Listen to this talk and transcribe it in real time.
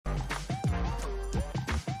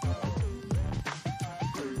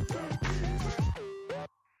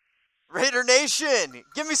Raider Nation,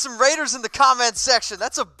 give me some Raiders in the comments section.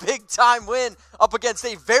 That's a big-time win up against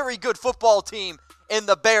a very good football team in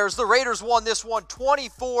the Bears. The Raiders won this one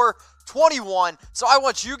 24-21, so I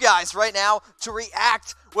want you guys right now to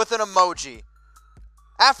react with an emoji.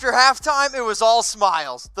 After halftime, it was all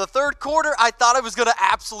smiles. The third quarter, I thought I was going to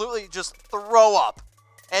absolutely just throw up.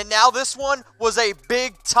 And now this one was a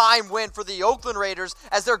big-time win for the Oakland Raiders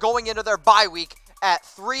as they're going into their bye week at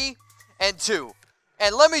 3-2.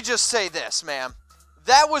 And let me just say this, man.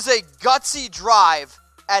 That was a gutsy drive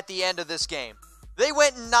at the end of this game. They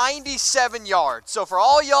went 97 yards. So for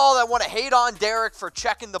all y'all that want to hate on Derek for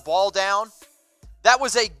checking the ball down, that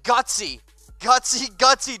was a gutsy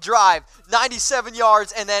drive. 97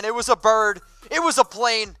 yards, and then it was a bird. It was a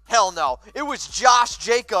plane. Hell no. It was Josh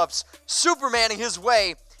Jacobs Supermaning his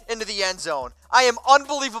way into the end zone. I am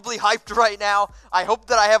unbelievably hyped right now. I hope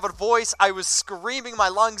that I have a voice. I was screaming my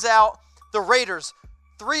lungs out. The Raiders,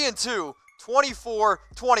 3-2,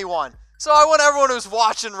 24-21. So I want everyone who's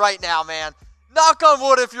watching right now, man, knock on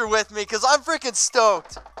wood if you're with me, because I'm freaking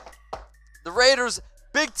stoked. The Raiders,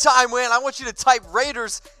 big time win. I want you to type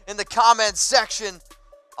Raiders in the comments section.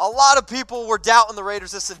 A lot of people were doubting the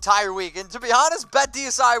Raiders this entire week, and to be honest, Bet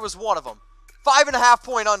DSI was one of them.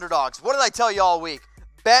 5.5-point underdogs. What did I tell you all week?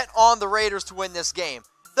 Bet on the Raiders to win this game.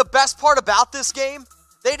 The best part about this game,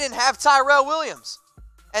 they didn't have Tyrell Williams.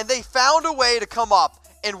 And they found a way to come up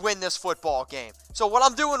and win this football game. So what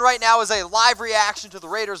I'm doing right now is a live reaction to the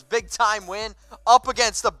Raiders' big-time win up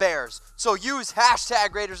against the Bears. So use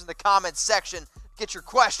hashtag Raiders in the comments section. Get your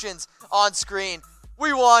questions on screen.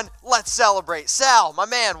 We won. Let's celebrate. Sal, my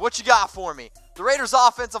man, what you got for me? The Raiders'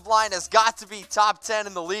 offensive line has got to be top 10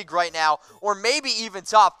 in the league right now, or maybe even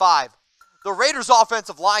top 5. The Raiders'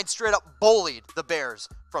 offensive line straight up bullied the Bears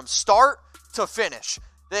from start to finish.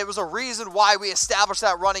 There was a reason why we established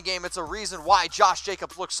that running game. It's a reason why Josh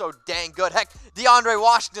Jacobs looked so dang good. Heck, DeAndre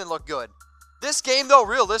Washington looked good. This game, though,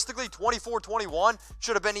 realistically, 24-21,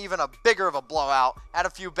 should have been even a bigger of a blowout. Had a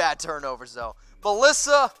few bad turnovers, though.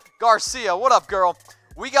 Melissa Garcia, what up, girl?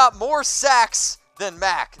 We got more sacks than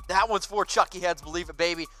Mack. That one's for Chucky Heads, believe it,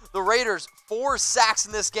 baby. The Raiders, 4 sacks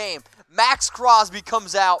in this game. Maxx Crosby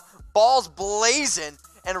comes out, balls blazing,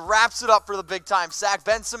 and wraps it up for the big-time sack.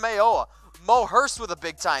 Benson Mayowa. Maurice Hurst with a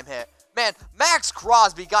big-time hit. Man, Maxx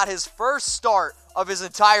Crosby got his first start of his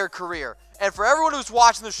entire career. And for everyone who's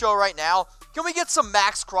watching the show right now, can we get some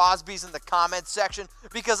Maxx Crosbys in the comments section?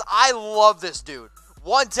 Because I love this dude.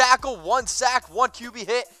 1 tackle, 1 sack, 1 QB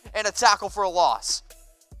hit, and a tackle for a loss.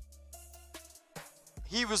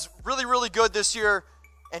 He was really, really good this year,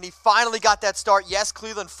 and he finally got that start. Yes,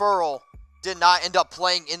 Clelin Ferrell did not end up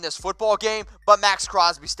playing in this football game, but Maxx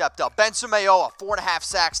Crosby stepped up. Benson Mayowa, 4.5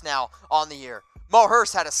 sacks now on the year. Maurice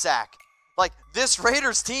Hurst had a sack. Like, this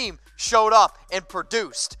Raiders team showed up and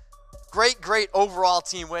produced. Great overall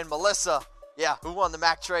team win. Melissa, yeah, who won the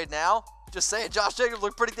Mack trade now? Just saying, Josh Jacobs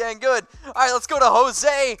looked pretty dang good. All right, let's go to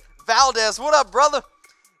Jose Valdez. What up, brother?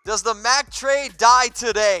 Does the Mack trade die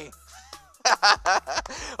today?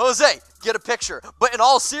 Jose, get a picture. But in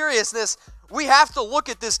all seriousness, we have to look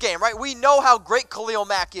at this game, right? We know how great Khalil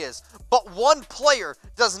Mack is, but one player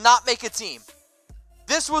does not make a team.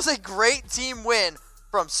 This was a great team win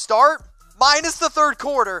from start, minus the third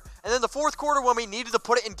quarter, and then the fourth quarter when we needed to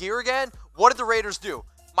put it in gear again, what did the Raiders do?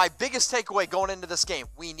 My biggest takeaway going into this game,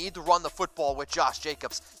 we need to run the football with Josh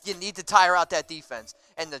Jacobs. You need to tire out that defense.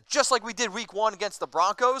 And just like we did week 1 against the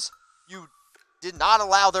Broncos, you did not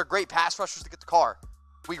allow their great pass rushers to get the Carr.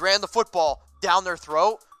 We ran the football down their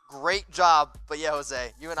throat. Great job. But yeah,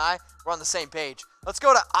 Jose, you and I, we're on the same page. Let's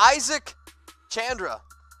go to Isaac Chandra.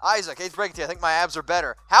 Isaac, hate to break it to you, I think my abs are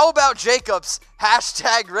better. How about Jacobs?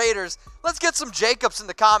 Hashtag Raiders. Let's get some Jacobs in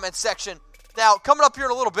the comments section. Now, coming up here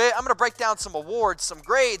in a little bit, I'm going to break down some awards, some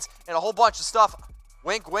grades, and a whole bunch of stuff.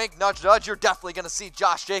 Wink, wink, nudge, nudge. You're definitely going to see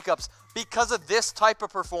Josh Jacobs because of this type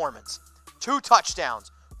of performance. 2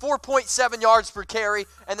 touchdowns, 4.7 yards per carry,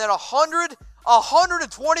 and then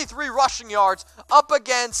 123 rushing yards up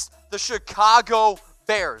against the Chicago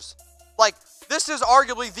Bears. Like, this is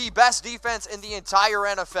arguably the best defense in the entire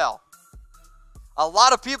NFL. A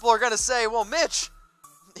lot of people are going to say, well, Mitch,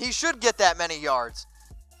 he should get that many yards.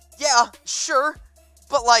 Yeah, sure.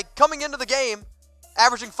 But, like, coming into the game,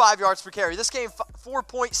 averaging 5 yards per carry. This game,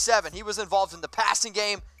 4.7. He was involved in the passing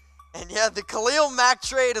game. And, yeah, the Khalil Mack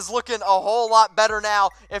trade is looking a whole lot better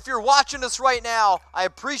now. If you're watching this right now, I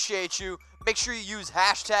appreciate you. Make sure you use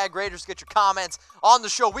hashtag Raiders to get your comments on the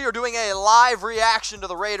show. We are doing a live reaction to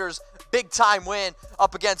the Raiders' big-time win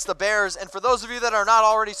up against the Bears. And for those of you that are not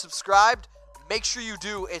already subscribed, make sure you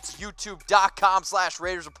do. It's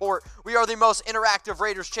youtube.com/Raiders Report. We are the most interactive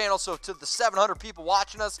Raiders channel, so to the 700 people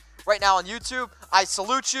watching us, right now on YouTube. I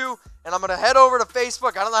salute you, and I'm going to head over to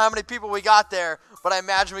Facebook. I don't know how many people we got there, but I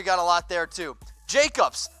imagine we got a lot there too.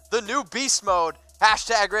 Jacobs, the new beast mode,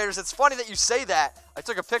 hashtag Raiders. It's funny that you say that. I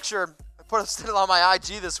took a picture, I put it on my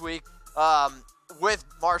IG this week with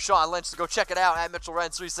Marshawn Lynch, so go check it out at Mitchell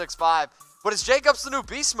Renz 365. But is Jacobs the new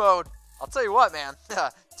beast mode? I'll tell you what, man.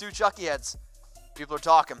 Two Chucky heads. People are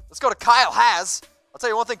talking. Let's go to Kyle Has. I'll tell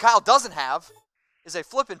you one thing Kyle doesn't have is a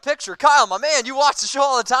flipping picture. Kyle, my man, you watch the show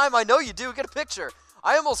all the time. I know you do. Get a picture.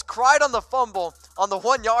 I almost cried on the fumble on the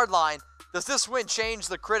 1-yard line. Does this win change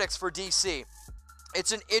the critics for DC?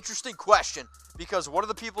 It's an interesting question because what do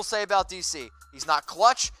the people say about DC? He's not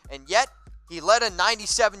clutch, and yet he led a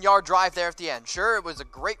 97-yard drive there at the end. Sure, it was a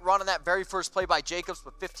great run on that very first play by Jacobs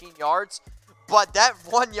with 15 yards, but that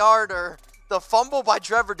 1-yarder, the fumble by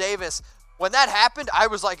Trevor Davis, when that happened, I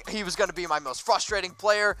was like, he was going to be my most frustrating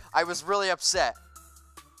player. I was really upset.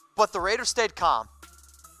 But the Raiders stayed calm.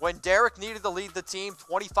 When Derek needed to lead the team,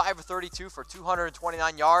 25 of 32 for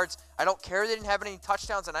 229 yards. I don't care they didn't have any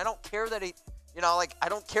touchdowns, and I don't care that he, I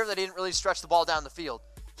don't care that he didn't really stretch the ball down the field.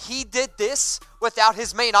 He did this without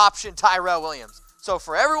his main option, Tyrell Williams. So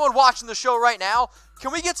for everyone watching the show right now,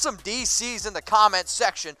 can we get some DCs in the comments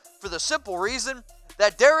section for the simple reason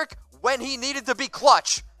that Derek, when he needed to be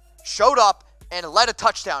clutch, showed up and led a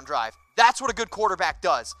touchdown drive. That's what a good quarterback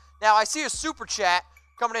does. Now, I see a super chat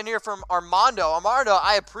coming in here from Armando. Armando,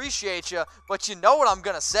 I appreciate you, but you know what I'm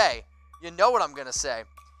going to say.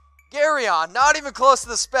 Garyon, not even close to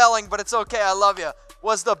the spelling, but it's okay, I love you,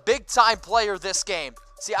 was the big-time player this game.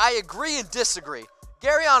 See, I agree and disagree.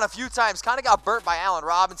 Garyon a few times kind of got burnt by Allen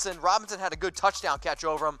Robinson. Robinson had a good touchdown catch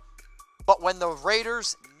over him. But when the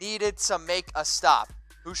Raiders needed to make a stop,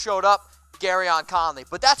 who showed up? Garyon Conley.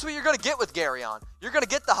 But that's what you're going to get with Garyon. You're going to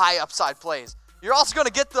get the high upside plays. You're also going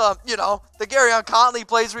to get the Garyon Conley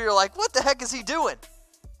plays where you're like, what the heck is he doing?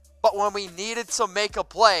 But when we needed to make a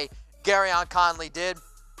play, Garyon Conley did.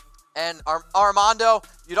 And Armando,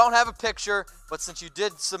 you don't have a picture, but since you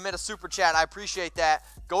did submit a super chat, I appreciate that.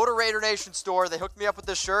 Go to Raider Nation store. They hooked me up with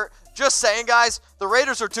this shirt. Just saying, guys, the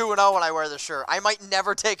Raiders are 2-0 when I wear this shirt. I might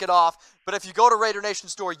never take it off, but if you go to Raider Nation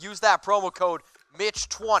store, use that promo code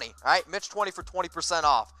Mitch20, all right? Mitch20 for 20%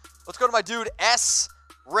 off. Let's go to my dude, S.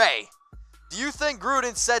 Ray. Do you think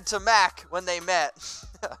Gruden said to Mack when they met?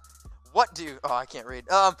 What do you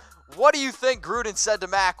think Gruden said to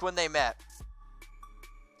Mack when they met?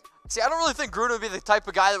 See, I don't really think Gruden would be the type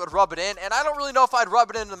of guy that would rub it in, and I don't really know if I'd rub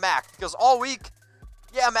it into Mack, because all week,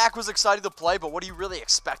 yeah, Mack was excited to play, but what do you really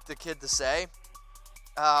expect the kid to say?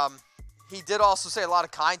 He did also say a lot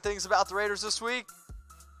of kind things about the Raiders this week,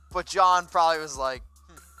 but John probably was like,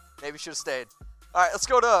 maybe should have stayed. All right, let's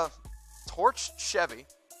go to Torch Chevy.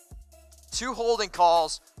 2 holding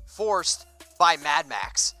calls forced by Mad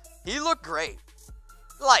Max. He looked great.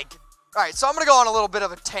 All right, so I'm going to go on a little bit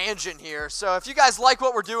of a tangent here. So if you guys like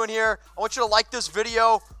what we're doing here, I want you to like this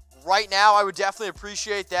video right now. I would definitely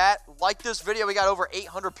appreciate that. Like this video. We got over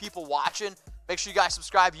 800 people watching. Make sure you guys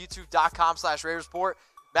subscribe, youtube.com/RaidersReport.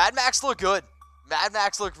 Mad Max looked good. Mad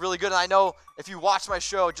Max looked really good. And I know if you watched my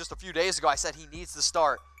show just a few days ago, I said he needs to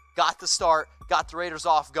start. Got the start. Got the Raiders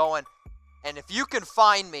off going. And if you can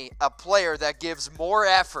find me a player that gives more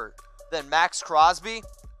effort than Maxx Crosby,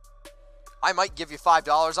 I might give you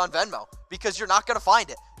 $5 on Venmo because you're not going to find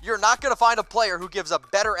it. You're not going to find a player who gives a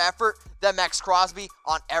better effort than Maxx Crosby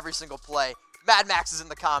on every single play. Mad Max is in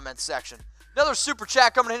the comments section. Another super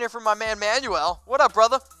chat coming in here from my man Manuel. What up,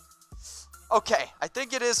 brother? Okay, I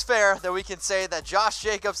think it is fair that we can say that Josh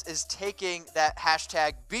Jacobs is taking that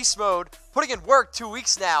hashtag beast mode, putting in work 2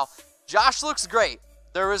 weeks now. Josh looks great.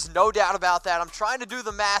 There is no doubt about that. I'm trying to do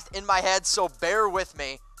the math in my head, so bear with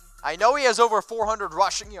me. I know he has over 400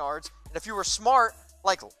 rushing yards, and if you were smart,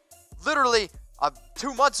 like literally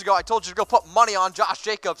 2 months ago, I told you to go put money on Josh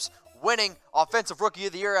Jacobs winning Offensive Rookie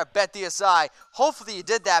of the Year at BetDSI. Hopefully you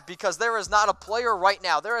did that because there is not a player right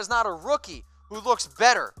now, there is not a rookie who looks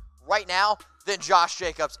better right now than Josh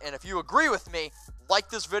Jacobs. And if you agree with me, like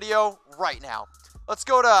this video right now. Let's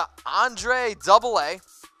go to Andre AA.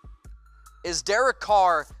 Is Derek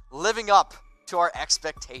Carr living up to our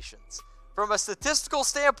expectations? From a statistical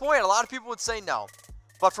standpoint, a lot of people would say no.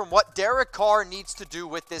 But from what Derek Carr needs to do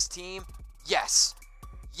with this team, yes.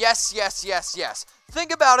 Yes, yes, yes, yes.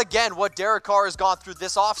 Think about, again, what Derek Carr has gone through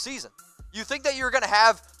this offseason. You think that you're going to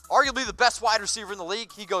have arguably the best wide receiver in the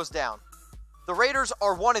league, he goes down. The Raiders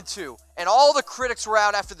are 1-2, and all the critics were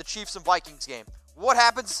out after the Chiefs and Vikings game. What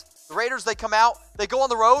happens? The Raiders, they come out, they go on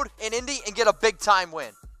the road in Indy and get a big-time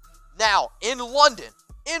win. Now, in London,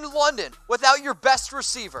 without your best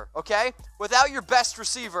receiver, okay? Without your best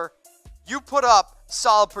receiver, you put up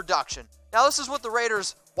solid production. Now, this is what the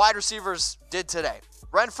Raiders wide receivers did today.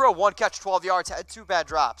 Renfrow, 1 catch, 12 yards, had 2 bad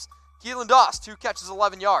drops. Keelan Doss, 2 catches,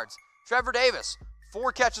 11 yards. Trevor Davis,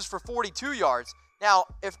 4 catches for 42 yards. Now,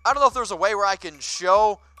 I don't know if there's a way where I can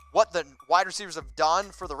show what the wide receivers have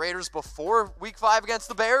done for the Raiders before Week 5 against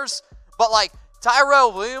the Bears, but like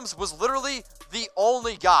Tyrell Williams was literally the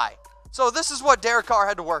only guy. So this is what Derek Carr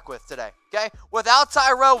had to work with today, okay? Without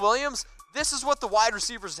Tyrell Williams, this is what the wide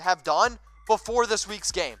receivers have done before this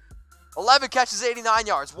week's game. 11 catches, 89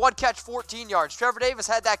 yards. 1 catch, 14 yards. Trevor Davis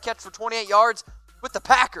had that catch for 28 yards with the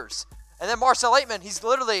Packers. And then Marcel Aitman, he's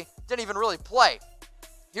literally didn't even really play.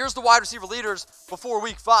 Here's the wide receiver leaders before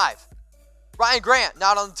Week 5. Ryan Grant,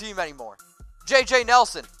 not on the team anymore. J.J.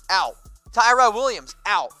 Nelson, out. Tyrell Williams,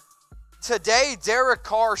 out. Today, Derek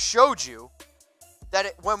Carr showed you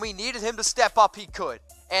that when we needed him to step up, he could.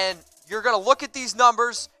 And you're going to look at these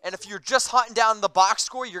numbers, and if you're just hunting down the box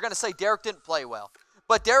score, you're going to say Derek didn't play well.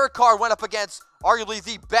 But Derek Carr went up against arguably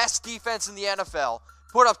the best defense in the NFL,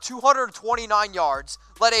 put up 229 yards,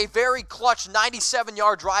 led a very clutch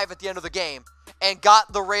 97-yard drive at the end of the game, and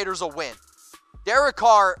got the Raiders a win. Derek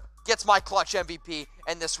Carr gets my clutch MVP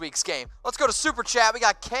in this week's game. Let's go to Super Chat. We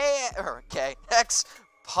got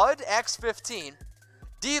PudX15.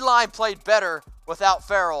 D-line played better without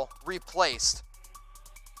Ferrell replaced.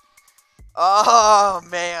 Oh,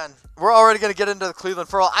 man. We're already going to get into the Clelin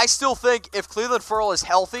Ferrell. I still think if Clelin Ferrell is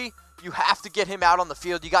healthy, you have to get him out on the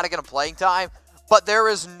field. You got to get him playing time. But there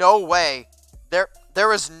is no way, there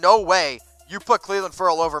is no way you put Clelin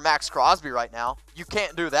Ferrell over Maxx Crosby right now. You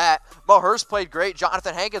can't do that. Maurice Hurst played great.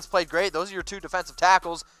 Jonathan Hankins played great. Those are your 2 defensive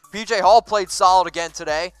tackles. P.J. Hall played solid again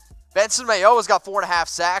today. Benson Mayowa's got 4.5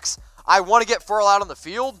 sacks. I want to get Ferrell out on the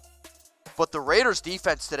field, but the Raiders'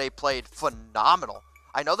 defense today played phenomenal.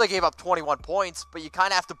 I know they gave up 21 points, but you kind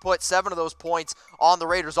of have to put 7 of those points on the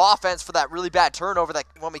Raiders' offense for that really bad turnover that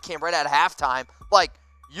when we came right out of halftime. Like,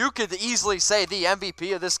 you could easily say the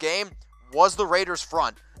MVP of this game was the Raiders'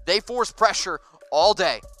 front. They forced pressure all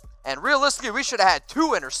day. And realistically, we should have had 2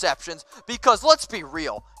 interceptions because let's be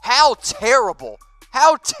real. How terrible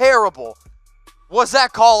was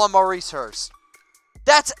that call on Maurice Hurst?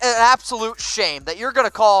 That's an absolute shame that you're going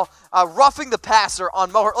to call roughing the passer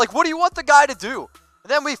on Mo Hurst. Like, what do you want the guy to do? And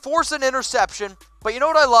then we force an interception. But you know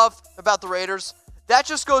what I love about the Raiders? That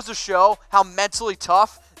just goes to show how mentally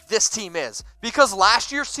tough this team is. Because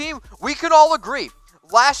last year's team, we can all agree,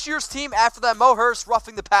 last year's team, after that Mo Hurst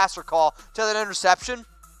roughing the passer call to that interception,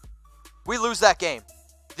 we lose that game.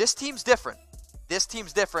 This team's different. This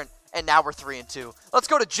team's different, and now we're 3-2. Let's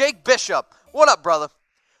go to Jake Bishop. What up, brother?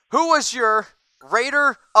 Who was your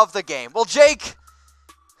Raider of the game? Well, Jake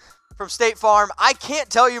from State Farm, I can't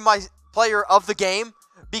tell you my player of the game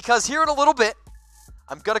because here in a little bit,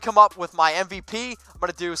 I'm going to come up with my MVP. I'm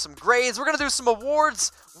going to do some grades. We're going to do some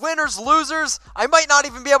awards, winners, losers. I might not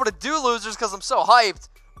even be able to do losers because I'm so hyped.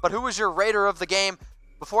 But who was your Raider of the game?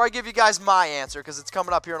 Before I give you guys my answer, because it's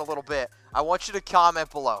coming up here in a little bit, I want you to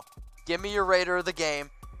comment below. Give me your Raider of the game.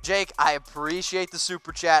 Jake, I appreciate the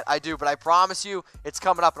super chat. I do, but I promise you it's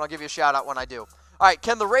coming up, and I'll give you a shout-out when I do. All right,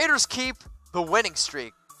 can the Raiders keep the winning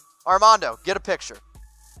streak? Armando, get a picture.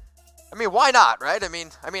 I mean, why not, right? I mean,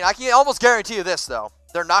 I can almost guarantee you this, though.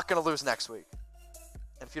 They're not going to lose next week.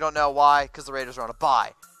 And if you don't know why, because the Raiders are on a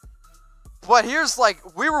bye. But here's,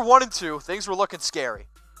 we were 1-2. Things were looking scary.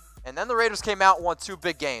 And then the Raiders came out and won 2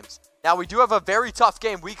 big games. Now, we do have a very tough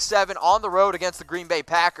game, Week 7, on the road against the Green Bay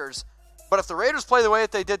Packers. But if the Raiders play the way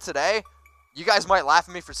that they did today, you guys might laugh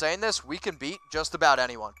at me for saying this, we can beat just about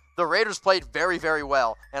anyone. The Raiders played very, very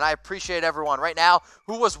well, and I appreciate everyone right now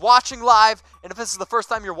who was watching live. And if this is the first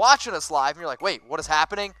time you're watching us live and you're like, wait, what is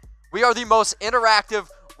happening? We are the most interactive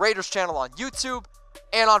Raiders channel on YouTube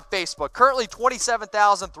and on Facebook. Currently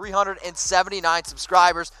 27,379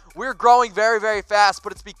 subscribers. We're growing very, very fast,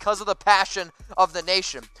 but it's because of the passion of the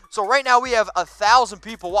nation. So right now we have 1,000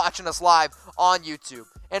 people watching us live on YouTube.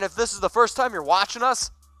 And if this is the first time you're watching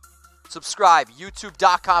us, subscribe,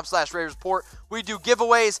 youtube.com/RaidersReport. We do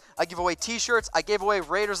giveaways. I give away t-shirts. I gave away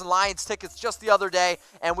Raiders and Lions tickets just the other day,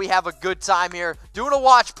 and we have a good time here doing a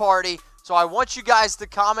watch party. So I want you guys to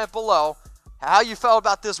comment below how you felt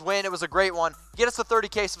about this win. It was a great one. Get us to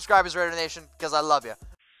 30K subscribers, Raider Nation, because I love you.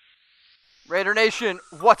 Raider Nation,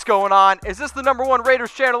 what's going on? Is this the #1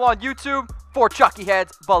 Raiders channel on YouTube? For Chucky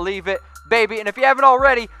Heads, believe it, baby. And if you haven't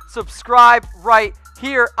already, subscribe right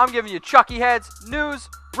here. I'm giving you Chucky Heads, news,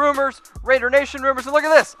 rumors, Raider Nation rumors. And look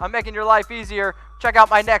at this. I'm making your life easier. Check out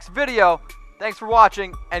my next video. Thanks for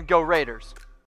watching, and go Raiders.